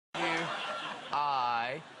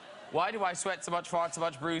Why do I sweat so much, fart so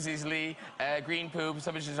much, bruise easily, green poop,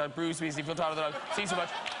 so much, bruise easily, feel tired of the dog, see so much.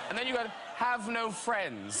 And then you got have no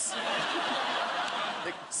friends.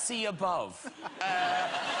 Like, see above.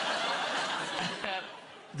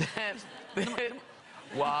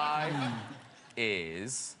 Why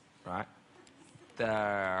is, right,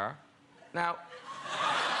 there... Now...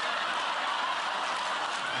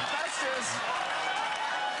 That's just...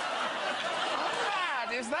 How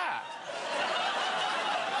bad is that?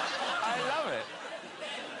 I love it.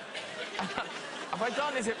 Have I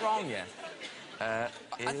done is it wrong yet? I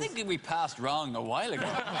think we passed wrong a while ago.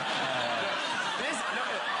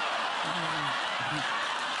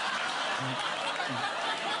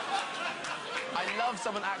 I love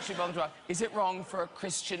someone actually bothered to ask, is it wrong for a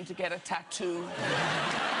Christian to get a tattoo?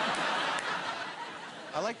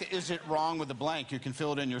 I like the is it wrong with the blank. You can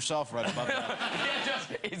fill it in yourself right above that. Yeah,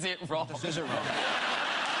 just, is it wrong? Just, is it wrong?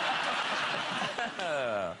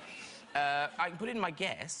 I can put in my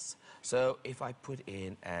guess. So if I put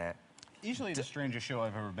in... Easily the strangest show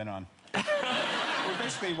I've ever been on. We're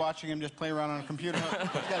basically watching him just play around on a computer. He's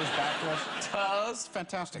got his back to us. It's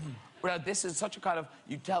fantastic. Well, this is such a kind of...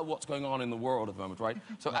 You tell what's going on in the world at the moment, right?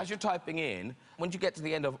 So as you're typing in, when you get to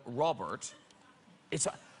the end of Robert, it's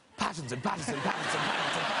Pattinson, Pattinson, Pattinson,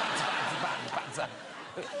 Pattinson, Pattinson, Pattinson,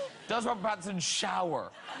 Pattinson. Does Robert Pattinson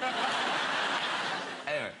shower?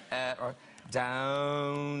 Anyway,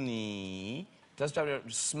 Downey... Does Downey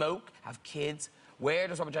smoke, have kids? Where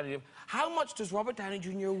does Robert Downey... How much does Robert Downey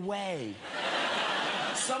Jr. weigh?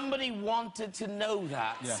 Somebody wanted to know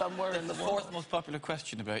that somewhere in the fourth most popular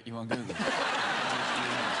question about you on Google.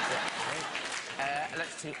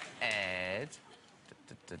 Let's do Ed.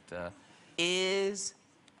 Is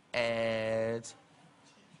Ed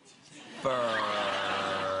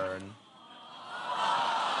Byrne?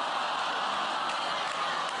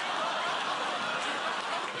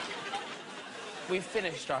 We've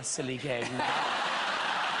finished our silly game now.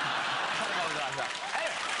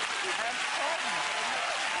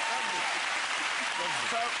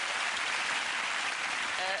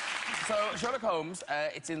 So, Sherlock Holmes,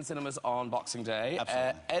 it's in cinemas on Boxing Day.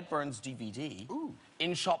 Ed Byrne's DVD. Ooh.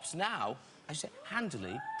 In shops now, I should say,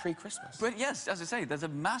 handily, pre-Christmas. But yes, as I say, there's a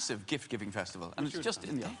massive gift-giving festival, and it's just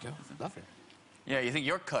in the... There you go. Lovely. Yeah, you think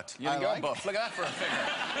you're cut. You think you're buff. Look at that for a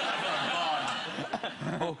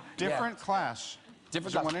figure. Oh, different class.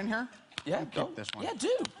 Different class. Is there one in here? Yeah, go. Keep this one. Yeah,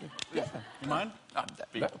 do. Yeah. You mind? I'd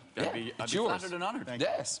be flattered and honoured.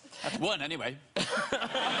 Yes. That's one, anyway.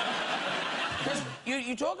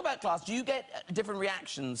 You talk about class. Do you get different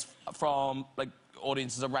reactions from, like,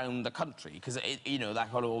 audiences around the country? Because, you know,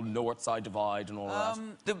 that kind of old north-side divide and all of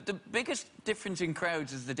that. The biggest difference in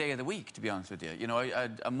crowds is the day of the week, to be honest with you. You know,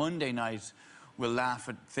 a Monday night will laugh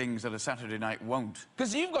at things that a Saturday night won't.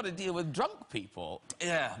 Because you've got to deal with drunk people.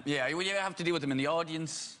 Yeah. Well, you have to deal with them in the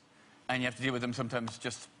audience, and you have to deal with them sometimes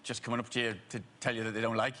just coming up to you to tell you that they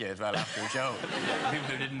don't like you as well after a show. People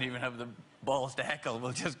who didn't even have the balls to heckle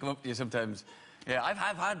will just come up to you sometimes. Yeah, I've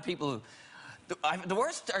had people... The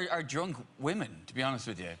worst are drunk women, to be honest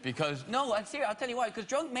with you, because... No, I'll tell you why, because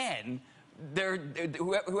drunk men,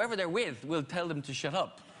 whoever they're with will tell them to shut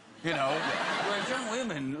up. You know, whereas drunk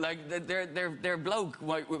women, like, they're bloke,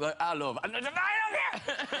 I love, I don't care!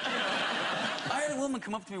 I had a woman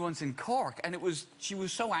come up to me once in Cork, and she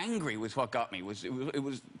was so angry was what got me.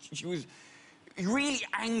 She was really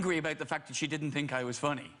angry about the fact that she didn't think I was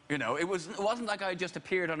funny. You know, it wasn't like I just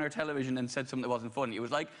appeared on her television and said something that wasn't funny. It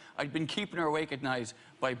was like I'd been keeping her awake at night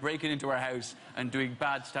by breaking into her house and doing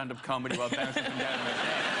bad stand-up comedy while bouncing from down her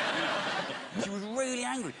stairs. You know? She was really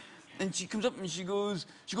angry. And she comes up and she goes,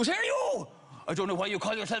 "Here you! I don't know why you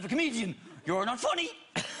call yourself a comedian. You're not funny."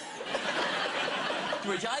 To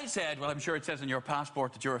which I said, "Well, I'm sure it says on your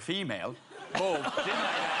passport that you're a female." Oh, didn't I?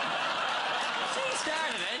 She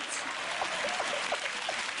started it.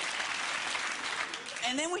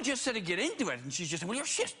 And then we just sort of get into it, and she's just, "Well, you're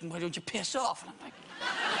shit, and why don't you piss off?" And I'm like,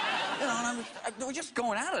 you know, and we're just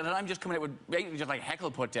going at it, and I'm just coming out with basically just like heckle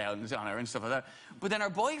put-downs on her and stuff like that. But then her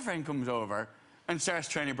boyfriend comes over and starts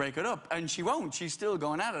trying to break it up, and she won't. She's still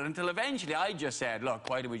going at it until eventually I just said, "Look,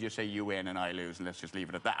 why do we just say you win and I lose, and let's just leave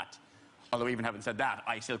it at that?" Although even having said that,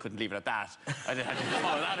 I still couldn't leave it at that. I just had to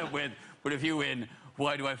follow that up with, "But if you win,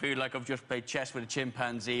 why do I feel like I've just played chess with a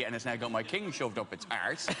chimpanzee and it's now got my king shoved up its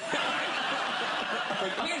arse?" But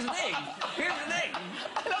here's the thing.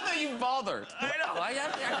 I love that you bothered. I know. I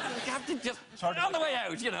have to just... on the way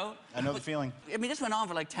out, you know. I know the feeling. I mean, this went on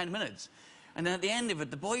for like 10 minutes. And then at the end of it,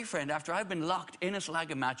 the boyfriend, after I've been locked in a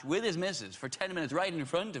slagging match with his missus for 10 minutes right in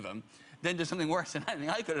front of him, then does something worse than anything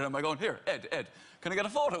I could have done by going, "Here, Ed, can I get a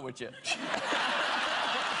photo with you?"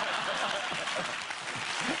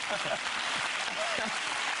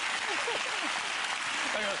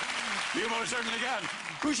 You most certainly can.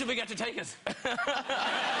 Who should we get to take us?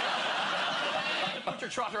 Put your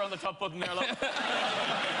trotter on the top button there, look.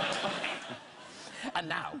 And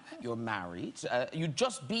now, you're married. You'd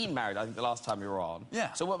just been married, I think, the last time you were on.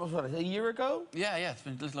 Yeah. So what was it, a year ago? Yeah, it's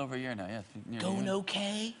been a little over a year now, yeah. It's been nearly Going a year.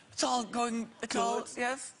 okay? It's all going... It's Good. all...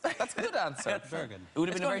 Yes. That's a good answer. Very good. It would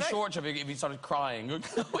have It's been a very going short job if you started crying. No,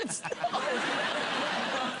 it's not.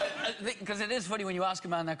 Because it is funny when you ask a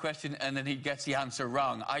man that question and then he gets the answer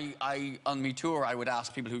wrong. On my tour, I would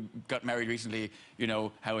ask people who got married recently, you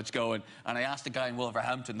know, how it's going. And I asked a guy in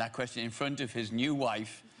Wolverhampton that question in front of his new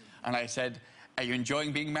wife. And I said, are you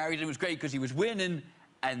enjoying being married? And it was great because he was winning.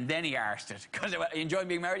 And then he asked it. Because, are you enjoying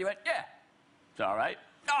being married? He went, yeah. It's all right.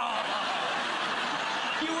 Oh!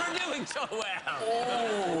 You were doing so well.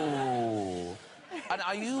 Oh. And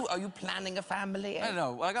are you planning a family? I don't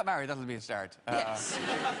know. Well, I got married. That'll be a start. Yes.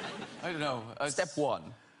 I don't know. Step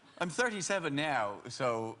one. I'm 37 now,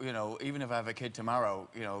 so, you know, even if I have a kid tomorrow,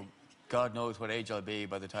 you know, God knows what age I'll be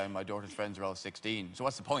by the time my daughter's friends are all 16. So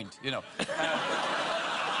what's the point, you know?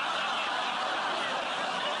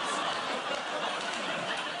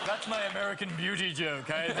 That's my American Beauty joke,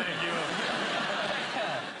 Thank you.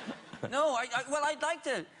 No, well, I'd like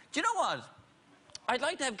to... Do you know what? I'd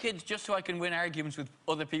like to have kids just so I can win arguments with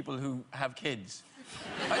other people who have kids.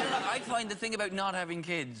 I don't know, I find the thing about not having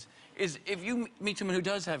kids is if you meet someone who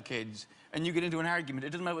does have kids and you get into an argument,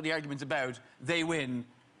 it doesn't matter what the argument's about, they win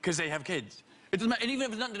because they have kids. It doesn't matter, and even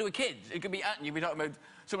if it's nothing to do with kids, it could be you'd be talking about,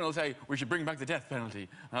 someone will say, we should bring back the death penalty.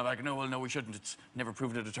 And I'm like, no, well, no, we shouldn't. It's never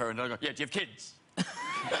proven a deterrent. And I'll go, yeah, do you have kids?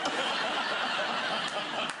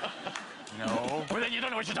 No. Well, then you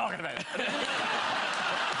don't know what you're talking about.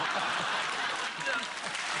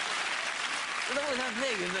 That was that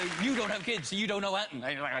thing, is like, you don't have kids, so you don't know anything.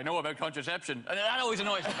 I know about contraception, and that always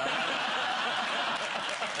annoys me.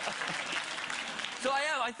 So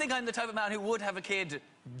I think I'm the type of man who would have a kid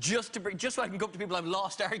just so I can go up to people I've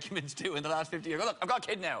lost arguments to in the last 50 years. Go, look, I've got a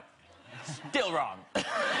kid now. Still wrong.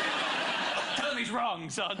 Tell me he's wrong,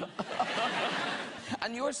 son.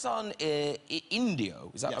 And your son, Indio,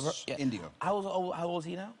 is that Yes, yeah. Indio. How old is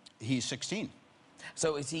he now? He's 16.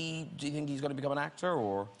 So do you think he's going to become an actor,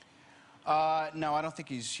 or...? No, I don't think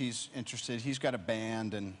he's interested. He's got a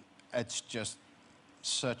band, and it's just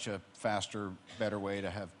such a faster, better way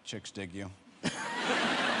to have chicks dig you.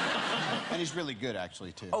 And he's really good,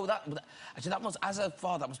 actually, too. Oh, actually, that must, as a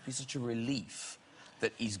father, that must be such a relief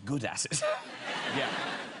that he's good at it. Yeah.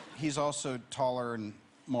 He's also taller and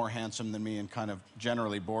more handsome than me and kind of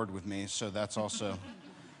generally bored with me, so that's also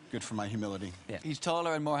good for my humility. Yeah. He's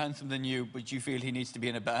taller and more handsome than you, but you feel he needs to be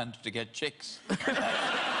in a band to get chicks.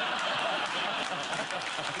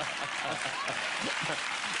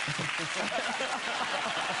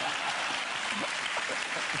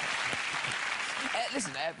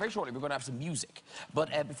 Listen, very shortly we're going to have some music, but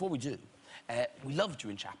before we do, we loved you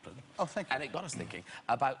in Chaplin. Oh, thank you. And it got us thinking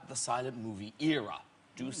about the silent movie era.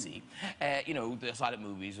 Do you see? You know, the silent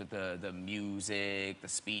movies with the music, the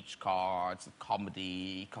speech cards, the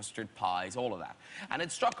comedy, custard pies, all of that. And it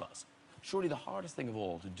struck us, surely the hardest thing of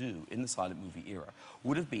all to do in the silent movie era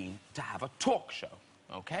would have been to have a talk show.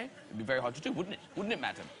 Okay? It'd be very hard to do, wouldn't it? Wouldn't it,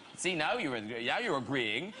 madam? See, now you're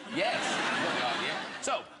agreeing. Yes.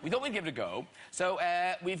 So, we thought we'd give it a go. So,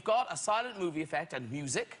 we've got a silent movie effect and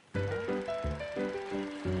music.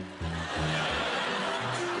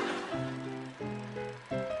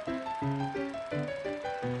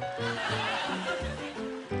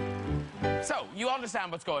 So, you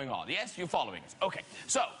understand what's going on, yes? You're following us. Okay.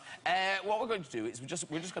 So, what we're going to do is we're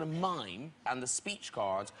just going to mime, and the speech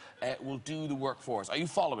cards will do the work for us. Are you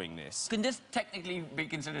following this? Can this technically be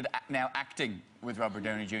considered now acting with Robert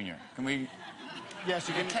Downey Jr.? Can we... Yes,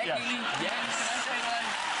 you can. Technically... Yes. Yes.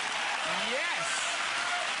 Yes.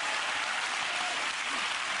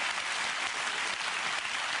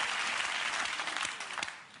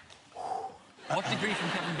 What degree from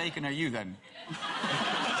Kevin Bacon are you, then?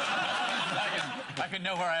 I can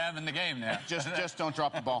know where I am in the game now. Just don't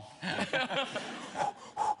drop the ball.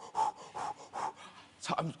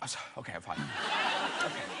 So okay, I'm fine.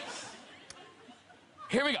 Okay.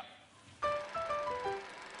 Here we go.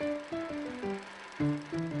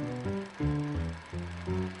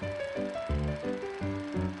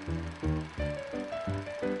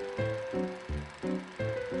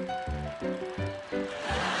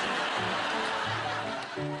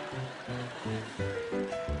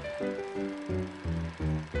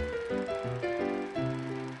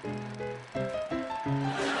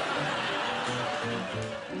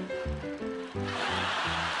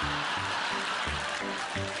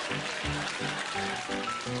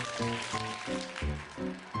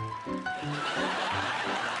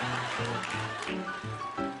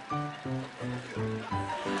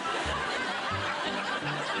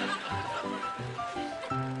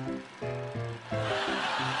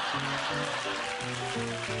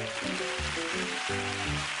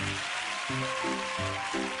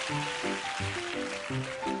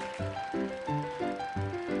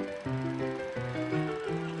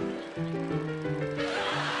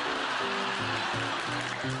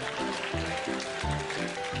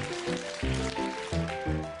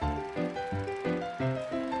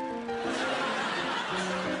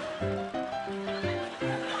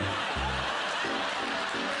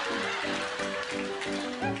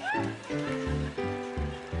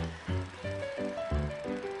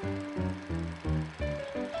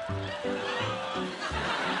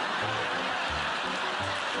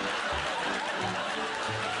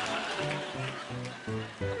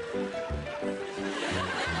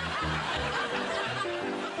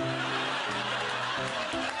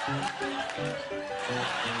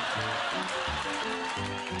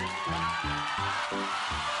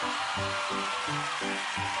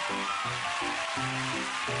 I've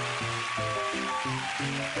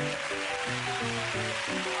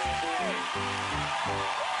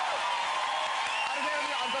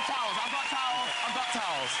got towels. I've got towels. I've got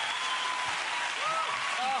towels.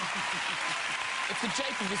 Oh. It's the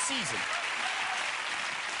Jake of the season.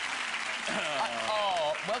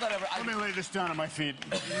 Oh, well done, everyone. Let me lay this down on my feet.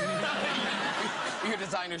 Your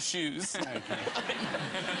designer shoes.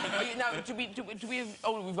 Now, do we?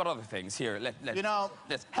 Oh, we've got other things here.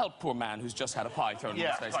 Let's help poor man who's just had a pie thrown in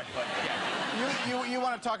his face. You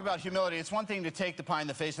want to talk about humility? It's one thing to take the pie in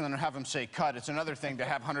the face and then have him say cut. It's another thing to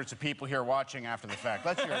have hundreds of people here watching after the fact.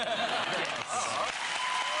 Let's hear it.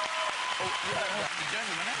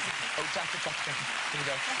 Oh, Jack. Here we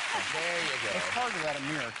go. There you go. It's hard without a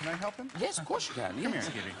mirror. Can I help him? Yes, of course you can. Come here,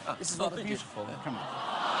 Kitty. This is rather beautiful. Come on.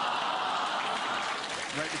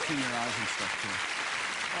 Right between your eyes and stuff, too.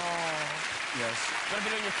 Oh. Yes. What have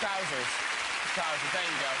you doing with trousers? Trousers, there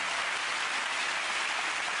you go.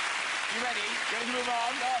 You ready? Ready to move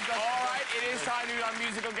on? All right, it is time to meet our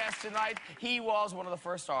musical guest tonight. He was one of the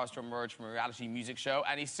first stars to emerge from a reality music show,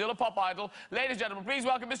 and he's still a pop idol. Ladies and gentlemen, please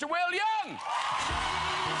welcome Mr. Will Young!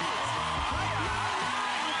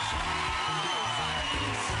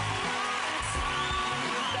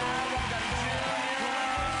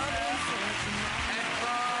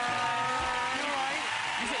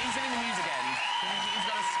 He's in the music end. He's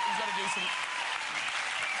got to do some...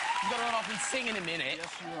 You've got to run off and sing in a minute.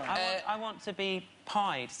 Yes, you are. I want to be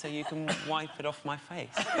pied so you can wipe it off my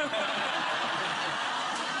face.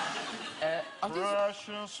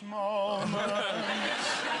 Precious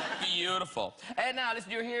moments. Beautiful. And now,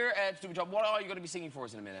 listen, you're here to do a job. What are you going to be singing for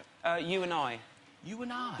us in a minute? You and I. You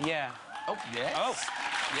and I? Yeah. Oh, yes. Oh.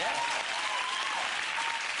 Yes.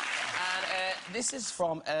 And this is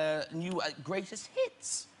from new Greatest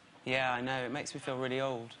Hits. Yeah, I know. It makes me feel really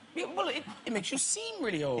old. Yeah, well, it makes you seem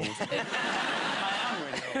really old. I am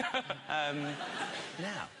really old.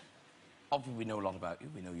 Now, obviously we know a lot about you.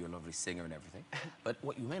 We know you're a lovely singer and everything. But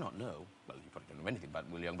what you may not know, well, you probably don't know anything about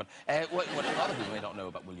Will Young, but what other people may not know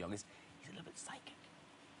about Will Young is he's a little bit psychic.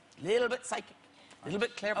 A little bit psychic. A little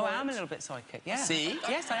bit clairvoyant. Oh, I am a little bit psychic, yeah. See?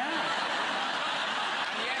 Yes, I am.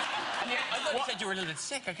 And yet, I thought you said you were a little bit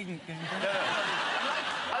sick. I couldn't...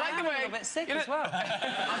 I like the way... I'm a little bit sick as well.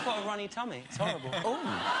 I've got a runny tummy. It's horrible. Oh.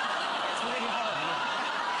 It's really horrible.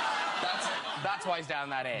 That's why he's down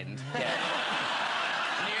that end. Yeah.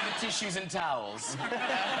 Near the tissues and towels.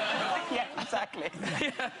 Yeah, exactly.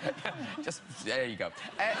 Just, there you go.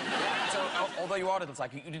 So, although you are a little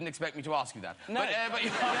psychic, you didn't expect me to ask you that. No. But you...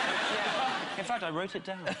 Yeah. In fact, I wrote it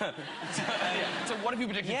down. So what have you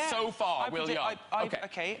predicted so far, Will Young?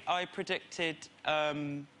 I predicted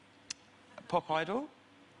Pop Idol.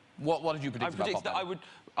 What did you predict about Pop that Idol?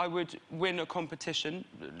 I would win a competition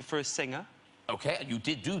for a singer. Okay, and you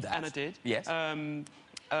did do that. And I did. Yes.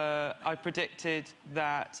 I predicted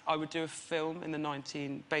that I would do a film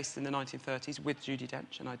based in the 1930s with Judi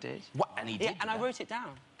Dench, and I did. What? And he did. Yeah, and I wrote it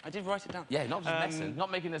down. I did write it down. Yeah, not just messing, not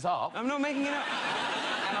making this up. I'm not making it up.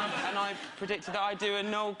 and I predicted that I'd do a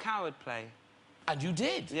Noel Coward play. And you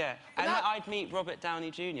did. Yeah. And that I'd meet Robert Downy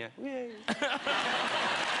Jr. Yay. No, you didn't.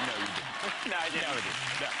 No, I didn't. No, I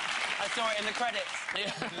didn't. No. I saw it in the credits.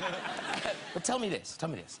 Yeah. But tell me this.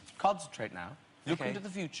 Concentrate now. Look into the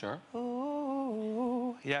future.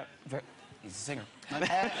 Ooh. Yeah. He's a singer. Don't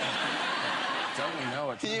we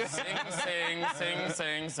know it?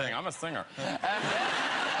 Sing. I'm a singer.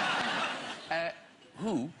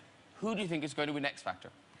 Who do you think is going to win X Factor?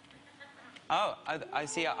 Oh, I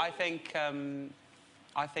see. I think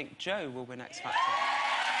Joe will win X Factor.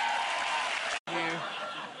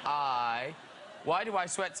 Why do I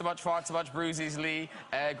sweat so much, fart so much, bruise easily,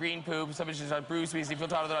 green poop, so much, bruise easily, feel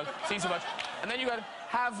tired of the dog, see so much, and then you got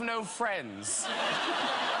have no friends.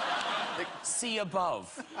 Like, see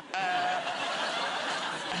above.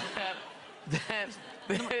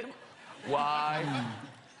 Why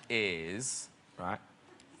is right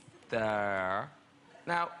there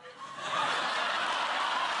now?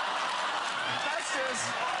 That's just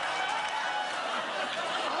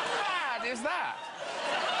how bad is that?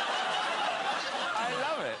 I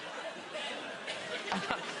love it.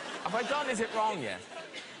 Have I done? Is it wrong yet?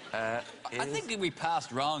 I think that we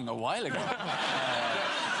passed wrong a while ago.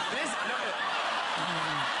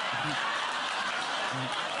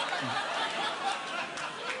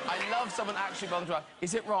 I love someone actually gone through.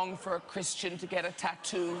 Is it wrong for a Christian to get a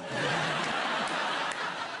tattoo?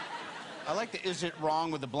 I like the is it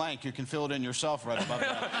wrong with the blank. You can fill it in yourself right above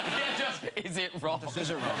that. Yeah, just, is it wrong? Is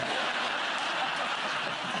it wrong?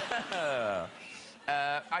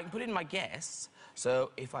 I can put in my guess.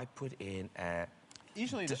 So if I put in...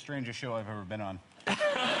 Easily the strangest show I've ever been on.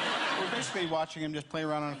 basically watching him just play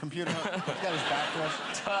around on a computer. He's got his back to us.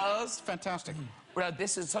 It's fantastic. Well,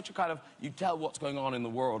 this is such a kind of, you tell what's going on in the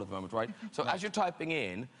world at the moment, right? So as you're typing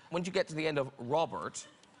in, when you get to the end of Robert,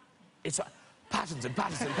 it's Pattinson,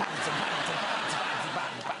 Pattinson, Pattinson, Pattinson, Pattinson,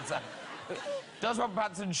 Pattinson, Pattinson. Does Robert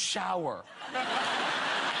Pattinson shower?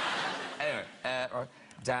 Anyway,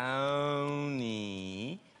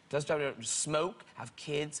 Downey. Does Downey smoke, have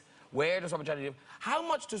kids? Where does Robert Downey live? How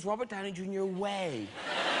much does Robert Downey Jr. weigh?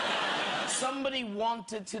 Somebody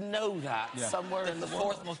wanted to know that somewhere in the That's the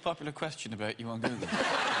fourth most popular question about you on Google.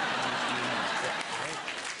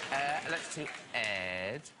 Let's do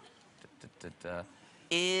Ed.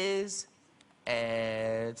 Is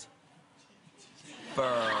Ed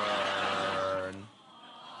Byrne?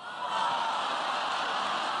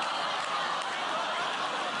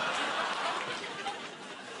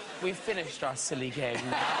 We've finished our silly game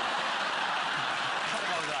now.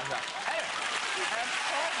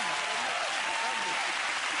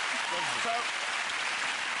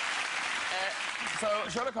 So,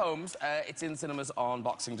 Sherlock Holmes, it's in cinemas on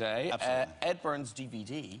Boxing Day. Absolutely. Ed Byrne's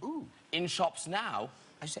DVD. Ooh. In shops now,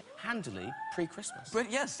 I should say, handily, pre-Christmas.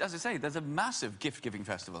 But yes, as I say, there's a massive gift-giving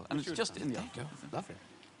festival, and it's just in the... There you go. Lovely.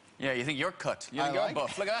 Yeah, you think you're cut. You think you're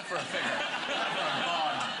buff. Look at that for a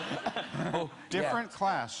figure. Different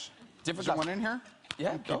class. Different Is there class. one in here?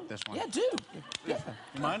 Yeah, Keep this one. Yeah, do. Yeah.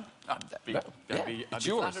 You mind? I'd be It's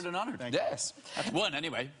yours. flattered and honoured. Yes. That's one,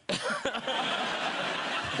 anyway.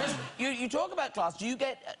 You talk about class. Do you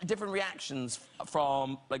get different reactions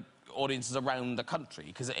from, like, audiences around the country?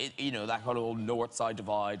 Because, you know, that kind of north-side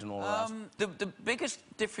divide and all that. The biggest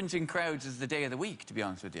difference in crowds is the day of the week, to be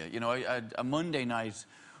honest with you. You know, a Monday night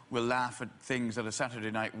will laugh at things that a Saturday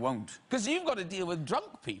night won't. Because you've got to deal with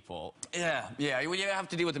drunk people. Yeah. Well, you have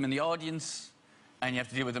to deal with them in the audience, and you have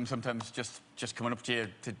to deal with them sometimes just coming up to you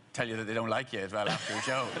to tell you that they don't like you as well after a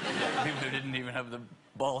show. People who didn't even have the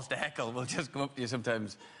balls to heckle will just come up to you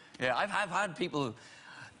sometimes. Yeah, I've had people...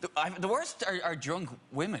 The worst are drunk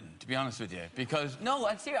women, to be honest with you, because... No,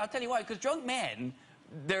 I'll tell you why, because drunk men,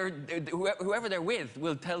 whoever they're with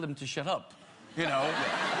will tell them to shut up. You know,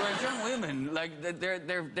 whereas drunk women, like,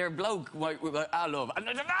 they're bloke, like, I love, and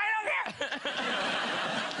I don't care.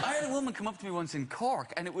 I had a woman come up to me once in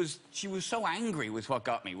Cork, and she was so angry with what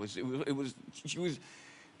got me. She was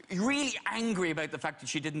really angry about the fact that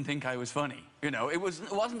she didn't think I was funny. You know, it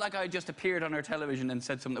wasn't like I just appeared on her television and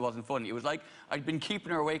said something that wasn't funny. It was like I'd been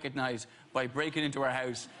keeping her awake at night by breaking into her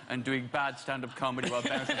house and doing bad stand-up comedy while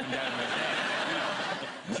bouncing from down her stairs. You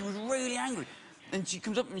know? She was really angry. And she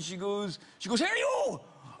comes up and she goes, "Here you!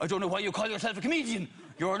 I don't know why you call yourself a comedian.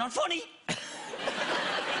 You're not funny."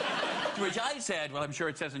 To which I said, "Well, I'm sure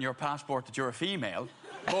it says on your passport that you're a female."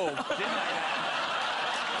 Oh, didn't I?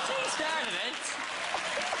 She started it.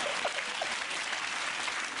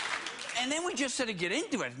 And then we just sort of get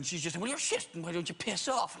into it, and she's just, "Well, you're shit, and why don't you piss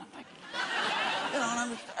off?" And I'm like, you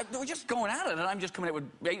know, and we're just going at it, and I'm just coming out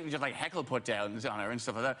with just like heckle put downs on her and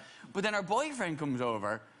stuff like that. But then her boyfriend comes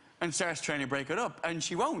over and starts trying to break it up, and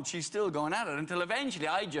she won't. She's still going at it until eventually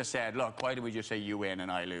I just said, "Look, why do we just say you win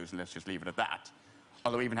and I lose, and let's just leave it at that?"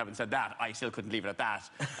 Although even having said that, I still couldn't leave it at that.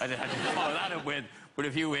 I had to follow that up with, "But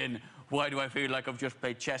if you win, why do I feel like I've just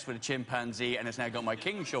played chess with a chimpanzee and it's now got my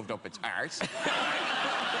king shoved up its arse?"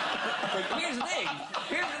 But here's the thing.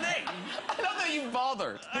 I love that you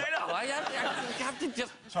bothered. I know. I have to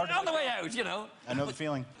just... on the way out, you know. I know the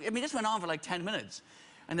feeling. I mean, this went on for like 10 minutes.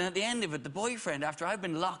 And then at the end of it, the boyfriend, after I've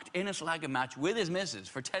been locked in a slagging match with his missus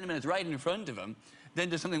for 10 minutes right in front of him, then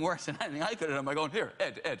does something worse than anything I could have done by going, "Here,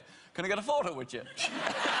 Ed, can I get a photo with you?"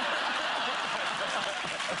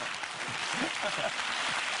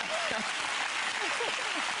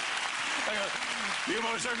 I go, "You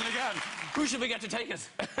most certainly can. Who should we get to take it?"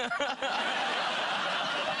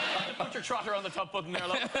 Put your trotter on the top button there,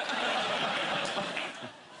 love.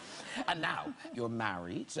 And now, you're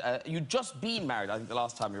married. You'd just been married, I think, the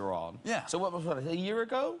last time you were on. Yeah. So what was that, a year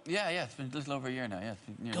ago? Yeah, it's been a little over a year now, yeah. It's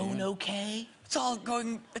been nearly a Going year. okay? It's all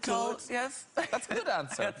going... It's Good. all... Yes. That's a good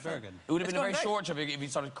answer. That's very good. It would have It's been a very going short job if you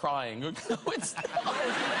started crying.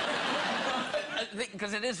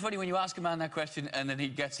 Because it is funny when you ask a man that question and then he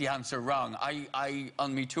gets the answer wrong.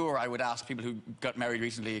 On me tour, I would ask people who got married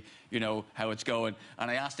recently, you know, how it's going. And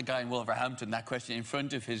I asked a guy in Wolverhampton that question in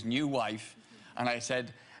front of his new wife. And I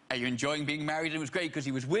said, "Are you enjoying being married?" And it was great because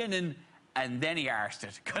he was winning. And then he asked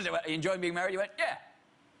it. Because, "Are you enjoying being married?" He went, "Yeah,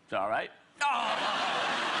 it's all right." Oh,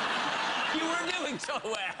 you were doing so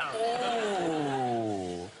well.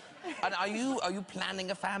 Oh. And are you planning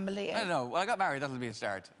a family? I don't know. Well, I got married. That'll be a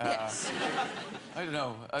start. Yes. I don't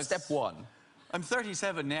know. Step one. I'm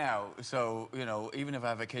 37 now, so, you know, even if I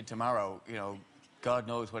have a kid tomorrow, you know, God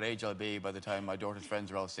knows what age I'll be by the time my daughter's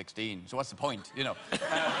friends are all 16. So what's the point, you know?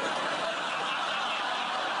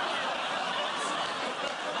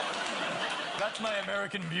 That's my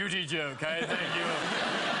American Beauty joke, eh? Thank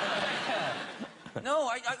you.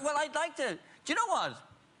 No, well, I'd like to... Do you know what?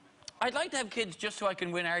 I'd like to have kids just so I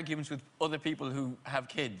can win arguments with other people who have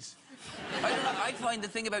kids. I don't know, I find the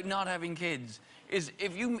thing about not having kids is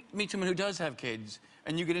if you meet someone who does have kids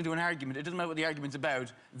and you get into an argument, it doesn't matter what the argument's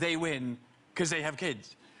about, they win because they have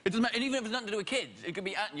kids. It doesn't matter, and even if it's nothing to do with kids, it could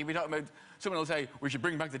be you'd be talking about, someone will say, we should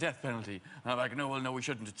bring back the death penalty. And I'm like, no, well, no, we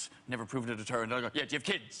shouldn't. It's never proven a deterrent. And I'll go, yeah, do you have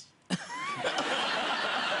kids?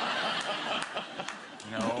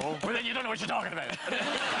 No. Well, then you don't know what you're talking about.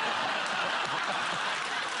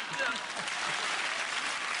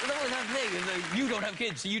 It's always that thing. It's like, you don't have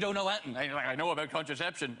kids, so you don't know anything. I know about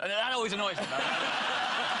contraception. And that always annoys me.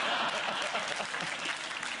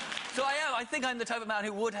 So I think I'm the type of man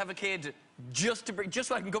who would have a kid just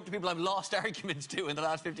so I can go up to people I've lost arguments to in the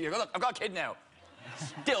last 50 years. Go, look, I've got a kid now.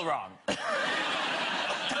 Still wrong.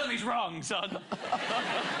 Tell me he's wrong, son.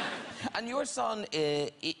 And your son,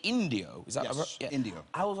 Indio, is that Yes, right? Yeah. Indio.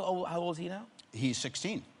 How old is he now? He's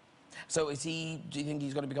 16. So do you think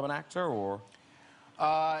he's going to become an actor, or...?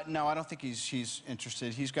 No, I don't think he's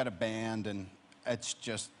interested. He's got a band, and it's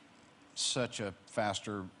just such a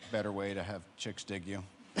faster, better way to have chicks dig you.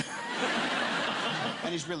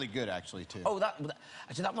 And he's really good, actually, too. Oh,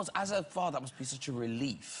 actually, that must, as a father, that must be such a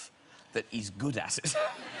relief that he's good at it.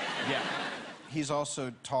 Yeah. He's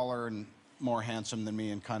also taller and more handsome than me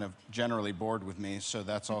and kind of generally bored with me, so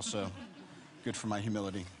that's also good for my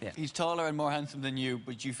humility. Yeah. He's taller and more handsome than you,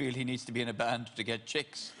 but you feel he needs to be in a band to get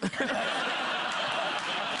chicks.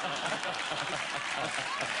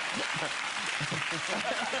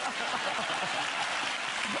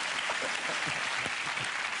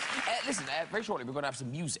 Listen, very shortly we're going to have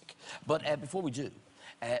some music, but before we do,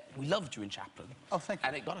 we loved you in Chaplin. Oh, thank you.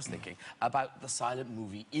 And it got us thinking about the silent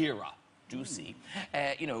movie era. Do you see?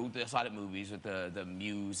 You know, the silent movies with the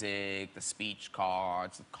music, the speech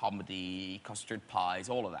cards, the comedy, custard pies,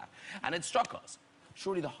 all of that. And it struck us,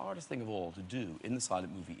 surely the hardest thing of all to do in the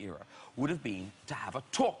silent movie era would have been to have a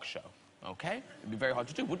talk show. Okay? It'd be very hard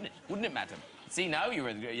to do, wouldn't it? Wouldn't it, madam? See, now you're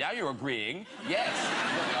agreeing. Yes.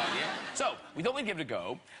 So, we thought we'd give it a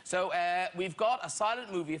go. So, we've got a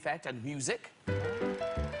silent movie effect and music.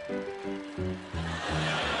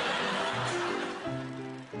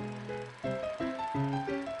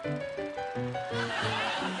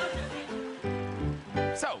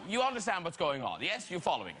 So, you understand what's going on, yes? You're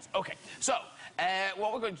following us. Okay. So,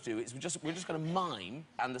 what we're going to do is we're just going to mime,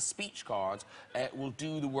 and the speech cards will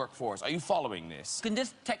do the work for us. Are you following this? Can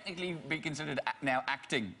this technically be considered now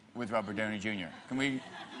acting with Robert Downey Jr.? Can we...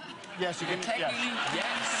 Yes, you can. Technically... Yes.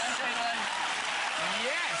 Yes.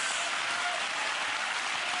 Yes.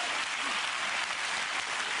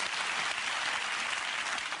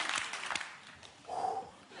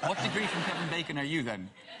 What degree from Kevin Bacon are you, then?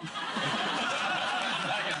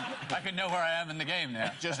 I can know where I am in the game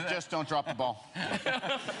now. Just don't drop the ball.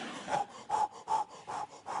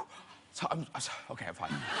 So okay, I'm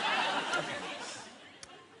fine. Okay.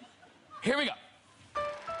 Here we go.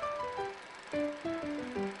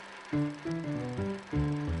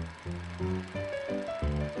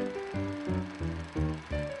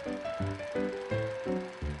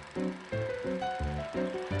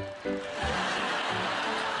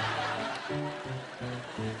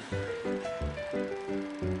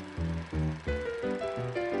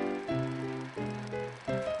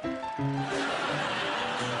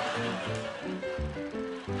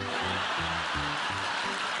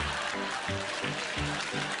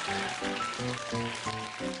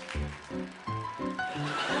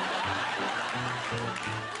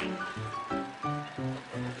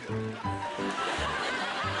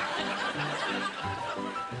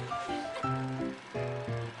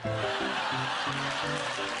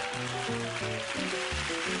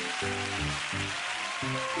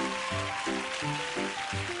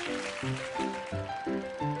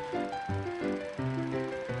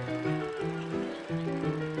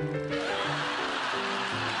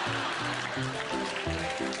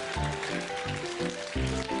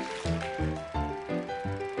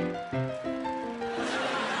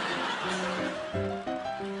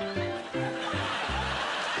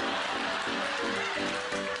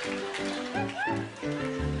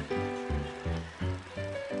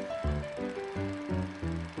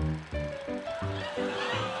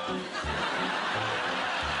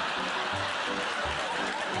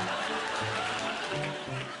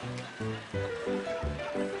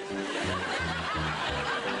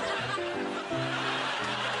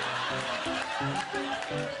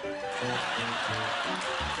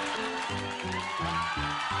 I've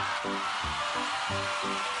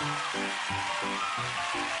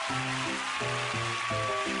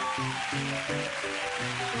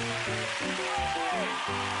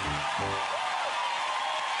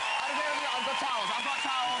got towels. I've got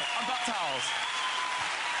towels. I've got towels.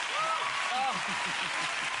 Oh.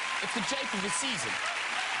 It's the Jake of the season.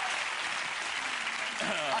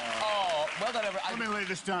 Oh, well done, Let me lay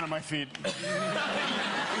this down at my feet.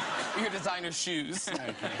 Your designer shoes.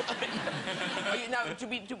 Now,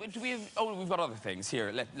 oh, we've got other things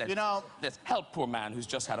here. Let's help poor man who's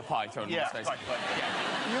just had a pie thrown in his face.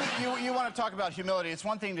 You want to talk about humility. It's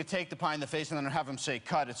one thing to take the pie in the face and then have him say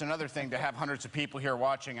cut. It's another thing to have hundreds of people here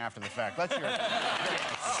watching after the fact. Let's hear it.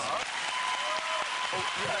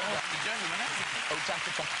 Jack.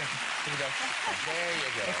 Here you go. There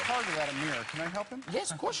you go. It's hard without a mirror. Can I help him?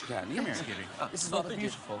 Yes, of course you can. Come here, kitty. This is rather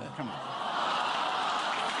beautiful. Come on.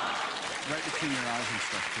 Right between your eyes and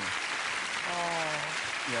stuff, too.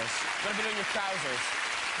 Oh. Yes. Got a bit on your trousers.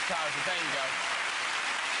 Trousers, there you go.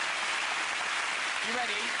 You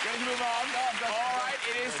ready? Ready to move on? All right,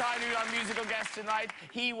 it is time to meet our musical guest tonight.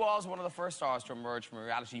 He was one of the first stars to emerge from a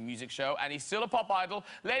reality music show, and he's still a pop idol.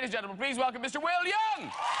 Ladies and gentlemen, please welcome Mr. Will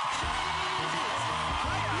Young!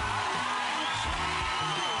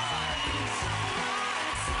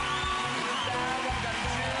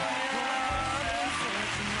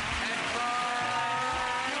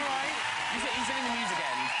 He's in the music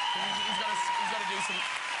end. He's got to do some...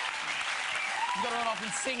 You've got to run off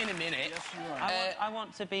and sing in a minute. Yes, you are. I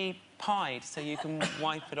want to be pied so you can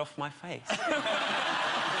wipe it off my face.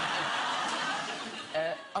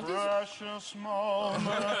 Precious moments.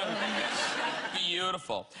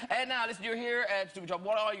 Beautiful. Now, listen, you're here to do a job.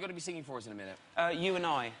 What are you going to be singing for us in a minute? You and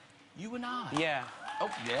I. You and I? Yeah. Oh,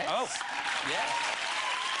 yes. Oh. Yes.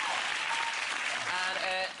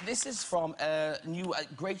 And this is from new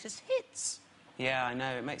Greatest Hits. Yeah, I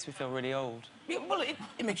know. It makes me feel really old. Yeah, well, it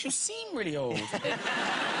makes you seem really old.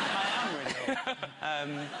 I am really old.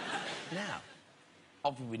 Now,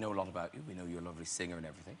 obviously we know a lot about you. We know you're a lovely singer and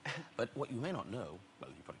everything. But what you may not know, well,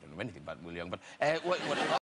 you probably don't know anything about Will Young, but what